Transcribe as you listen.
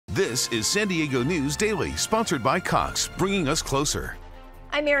This is San Diego News Daily, sponsored by Cox, bringing us closer.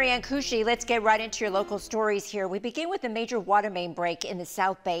 I'm Marianne Kushi. Let's get right into your local stories here. We begin with a major water main break in the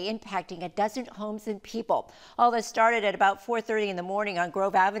South Bay impacting a dozen homes and people. All this started at about 4:30 in the morning on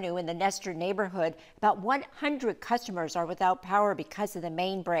Grove Avenue in the Nestor neighborhood. About 100 customers are without power because of the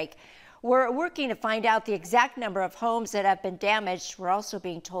main break. We're working to find out the exact number of homes that have been damaged. We're also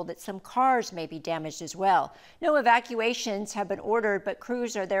being told that some cars may be damaged as well. No evacuations have been ordered, but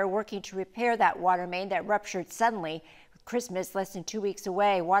crews are there working to repair that water main that ruptured suddenly. With Christmas less than 2 weeks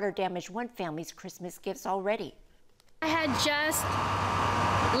away, water damaged one family's Christmas gifts already. I had just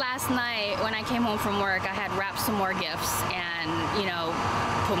last night when I came home from work, I had wrapped some more gifts and,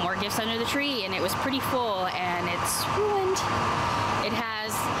 put more gifts under the tree, and it was pretty full and it's ruined. It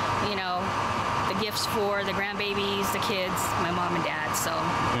has, the gifts for the grandbabies, the kids, my mom and dad, so.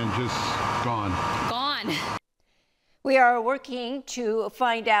 And just gone. Gone. We are working to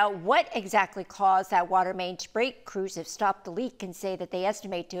find out what exactly caused that water main to break. Crews have stopped the leak and say that they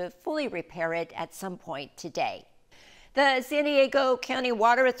estimate to fully repair it at some point today. The San Diego County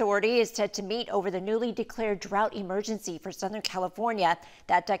Water Authority is set to meet over the newly declared drought emergency for Southern California.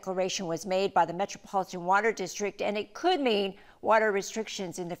 That declaration was made by the Metropolitan Water District, and it could mean water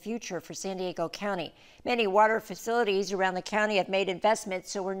restrictions in the future for San Diego County. Many water facilities around the county have made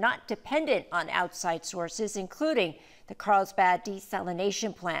investments, so we're not dependent on outside sources, including the Carlsbad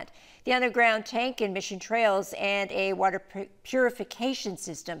desalination plant, the underground tank in Mission Trails, and a water purification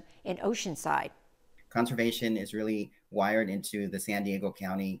system in Oceanside. Conservation is really wired into the San Diego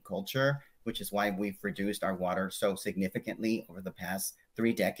County culture, which is why we've reduced our water so significantly over the past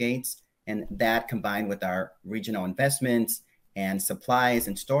 3 decades. And that, combined with our regional investments and supplies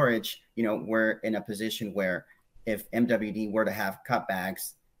and storage, we're in a position where if MWD were to have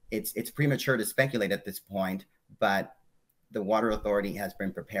cutbacks, it's premature to speculate at this point, but the Water Authority has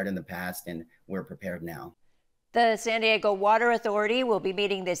been prepared in the past and we're prepared now. The San Diego Water Authority will be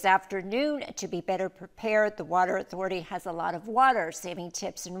meeting this afternoon to be better prepared. The Water Authority has a lot of water-saving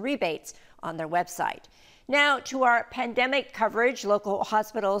tips and rebates on their website. Now to our pandemic coverage. Local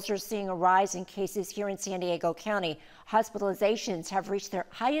hospitals are seeing a rise in cases here in San Diego County. Hospitalizations have reached their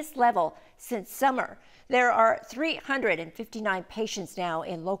highest level since summer. There are 359 patients now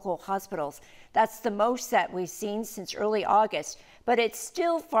in local hospitals. That's the most that we've seen since early August, but it's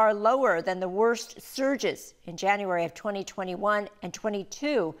still far lower than the worst surges in January of 2021 and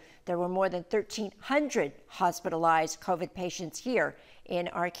 22. There were more than 1,300 hospitalized COVID patients here in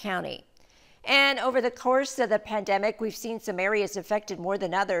our county. And over the course of the pandemic, we've seen some areas affected more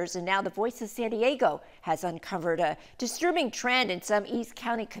than others, and now the Voice of San Diego has uncovered a disturbing trend in some East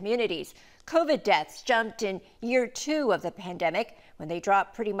County communities. COVID deaths jumped in year 2 of the pandemic when they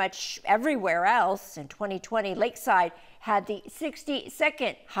dropped pretty much everywhere else. In 2020, Lakeside had the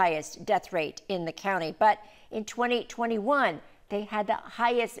 62nd highest death rate in the county, but in 2021, they had the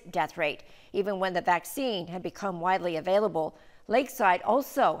highest death rate, even when the vaccine had become widely available. Lakeside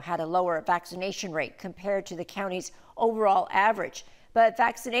also had a lower vaccination rate compared to the county's overall average, but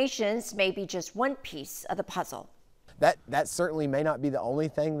vaccinations may be just one piece of the puzzle. That certainly may not be the only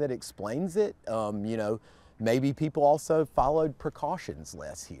thing that explains it. Maybe people also followed precautions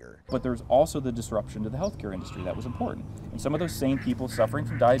less here. But there's also the disruption to the healthcare industry that was important. And some of those same people suffering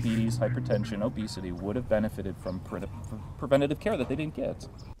from diabetes, hypertension, obesity would have benefited from preventative care that they didn't get.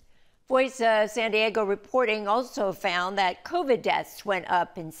 Voice of San Diego reporting also found that COVID deaths went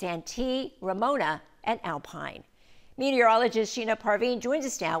up in Santee, Ramona, and Alpine. Meteorologist Sheena Parveen joins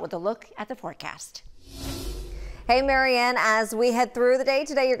us now with a look at the forecast. Hey, Marianne, as we head through the day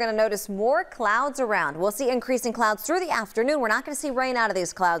today, you're going to notice more clouds around. We'll see increasing clouds through the afternoon. We're not going to see rain out of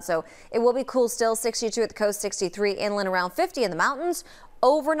these clouds, so it will be cool still. 62 at the coast, 63 inland, around 50 in the mountains.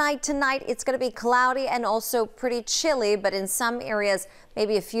 Overnight tonight, it's going to be cloudy and also pretty chilly, but in some areas,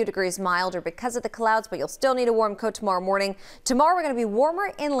 maybe a few degrees milder because of the clouds, but you'll still need a warm coat tomorrow morning. Tomorrow, we're going to be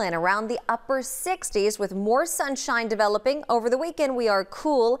warmer inland around the upper 60s with more sunshine developing. Over the weekend, we are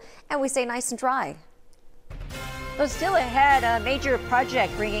cool and we stay nice and dry. Well, still ahead, a major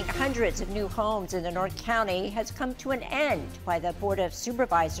project bringing hundreds of new homes into North County has come to an end, while the Board of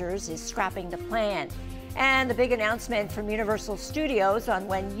Supervisors is scrapping the plan. And the big announcement from Universal Studios on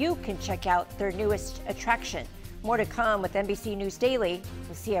when you can check out their newest attraction. More to come with NBC News Daily.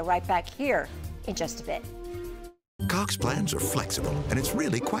 We'll see you right back here in just a bit. Cox plans are flexible, and it's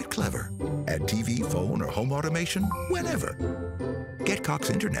really quite clever. Add TV, phone, or home automation whenever. Get Cox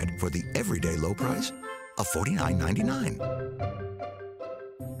Internet for the everyday low price of $49.99.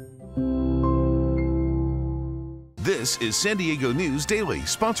 This is San Diego News Daily,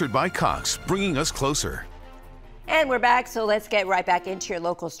 sponsored by Cox, bringing us closer. And we're back, so let's get right back into your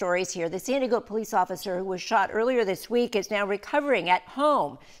local stories here. The San Diego police officer who was shot earlier this week is now recovering at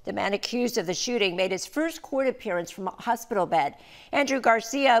home. The man accused of the shooting made his first court appearance from a hospital bed. Andrew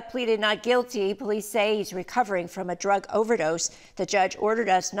Garcia pleaded not guilty. Police say he's recovering from a drug overdose. The judge ordered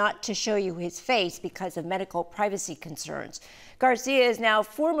us not to show you his face because of medical privacy concerns. Garcia is now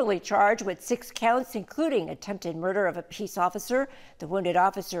formally charged with 6 counts, including attempted murder of a peace officer. The wounded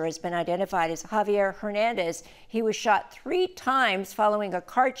officer has been identified as Javier Hernandez. He was shot 3 times following a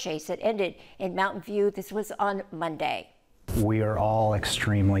car chase that ended in Mountain View. This was on Monday. We are all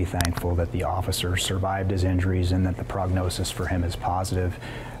extremely thankful that the officer survived his injuries and that the prognosis for him is positive.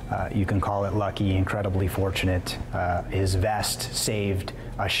 You can call it lucky, incredibly fortunate. His vest saved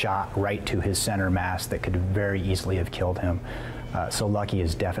a shot right to his center mass that could very easily have killed him. So lucky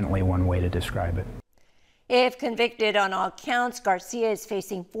is definitely one way to describe it. If convicted on all counts, Garcia is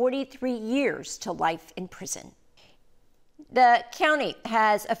facing 43 years to life in prison. The county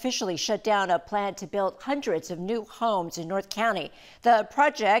has officially shut down a plan to build hundreds of new homes in North County. The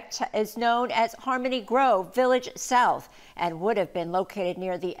project is known as Harmony Grove Village South and would have been located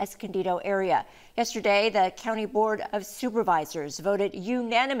near the Escondido area. Yesterday, the County Board of Supervisors voted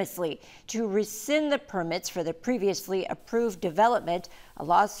unanimously to rescind the permits for the previously approved development. A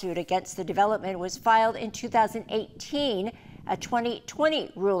lawsuit against the development was filed in 2018. A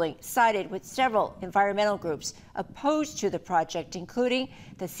 2020 ruling sided with several environmental groups opposed to the project, including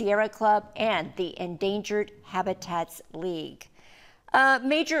the Sierra Club and the Endangered Habitats League. A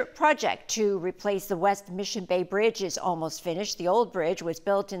major project to replace the West Mission Bay Bridge is almost finished. The old bridge was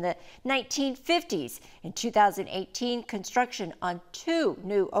built in the 1950s. In 2018, construction on 2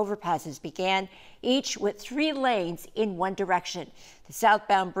 new overpasses began, each with 3 lanes in one direction. The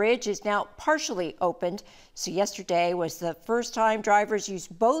southbound bridge is now partially opened, so yesterday was the first time drivers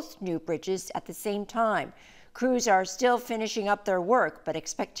used both new bridges at the same time. Crews are still finishing up their work, but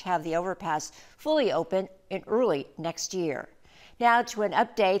expect to have the overpass fully open in early next year. Now to an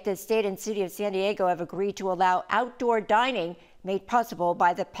update. The state and city of San Diego have agreed to allow outdoor dining made possible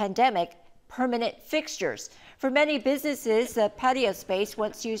by the pandemic permanent fixtures. For many businesses, the patio space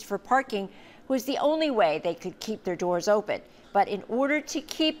once used for parking was the only way they could keep their doors open. But in order to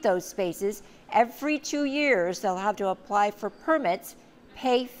keep those spaces, every 2 years they'll have to apply for permits,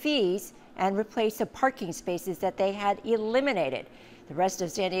 pay fees, and replace the parking spaces that they had eliminated. The rest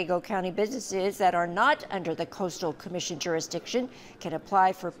of San Diego County businesses that are not under the Coastal Commission jurisdiction can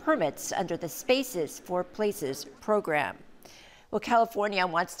apply for permits under the Spaces for Places program. Well, California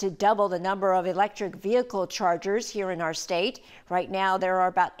wants to double the number of electric vehicle chargers here in our state. Right now, there are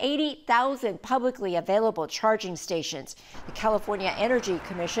about 80,000 publicly available charging stations. The California Energy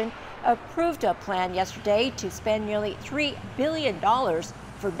Commission approved a plan yesterday to spend nearly $3 billion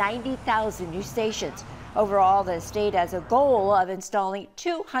for 90,000 new stations. Overall, the state has a goal of installing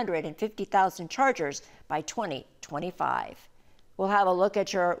 250,000 chargers by 2025. We'll have a look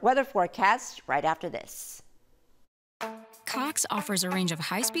at your weather forecast right after this. Cox offers a range of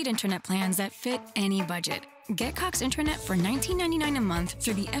high-speed internet plans that fit any budget. Get Cox Internet for $19.99 a month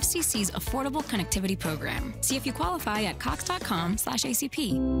through the FCC's Affordable Connectivity Program. See if you qualify at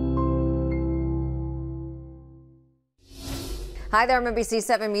cox.com/ACP. Hi there, I'm NBC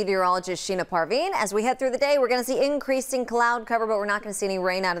 7 meteorologist Sheena Parveen. As we head through the day, we're going to see increasing cloud cover, but we're not going to see any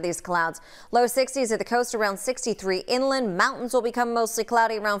rain out of these clouds. Low 60s at the coast, around 63 inland. Mountains will become mostly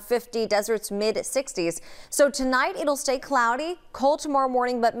cloudy, around 50. Deserts mid 60s. So tonight it'll stay cloudy, cold tomorrow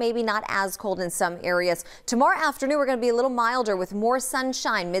morning, but maybe not as cold in some areas. Tomorrow afternoon we're going to be a little milder with more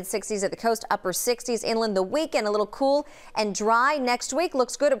sunshine, mid 60s at the coast, upper 60s inland. The weekend a little cool and dry. Next week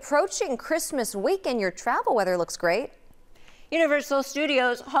looks good. Approaching Christmas weekend, your travel weather looks great. Universal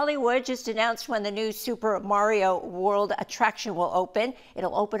Studios Hollywood just announced when the new Super Mario World attraction will open.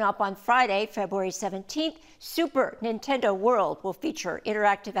 It'll open up on Friday, February 17th. Super Nintendo World will feature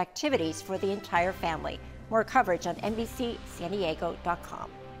interactive activities for the entire family. More coverage on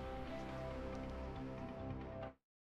NBCSanDiego.com.